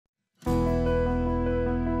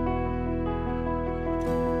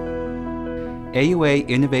AUA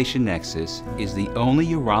Innovation Nexus is the only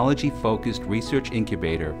urology-focused research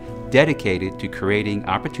incubator dedicated to creating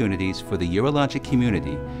opportunities for the urologic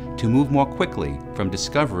community to move more quickly from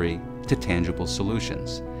discovery to tangible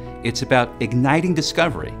solutions. It's about igniting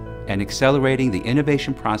discovery and accelerating the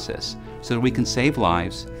innovation process so that we can save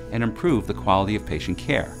lives and improve the quality of patient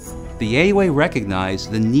care. The AUA recognized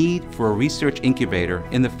the need for a research incubator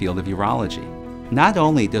in the field of urology. Not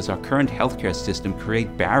only does our current healthcare system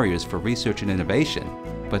create barriers for research and innovation,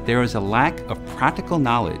 but there is a lack of practical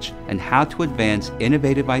knowledge on how to advance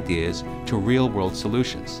innovative ideas to real-world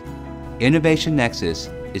solutions. Innovation Nexus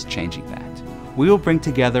is changing that. We will bring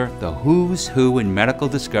together the who's who in medical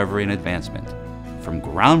discovery and advancement, from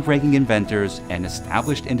groundbreaking inventors and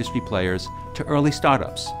established industry players to early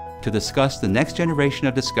startups, to discuss the next generation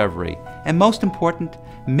of discovery, and most important,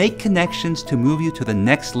 make connections to move you to the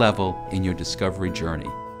next level in your discovery journey.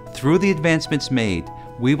 Through the advancements made,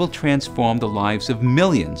 we will transform the lives of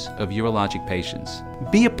millions of urologic patients.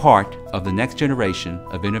 Be a part of the next generation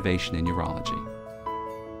of innovation in urology.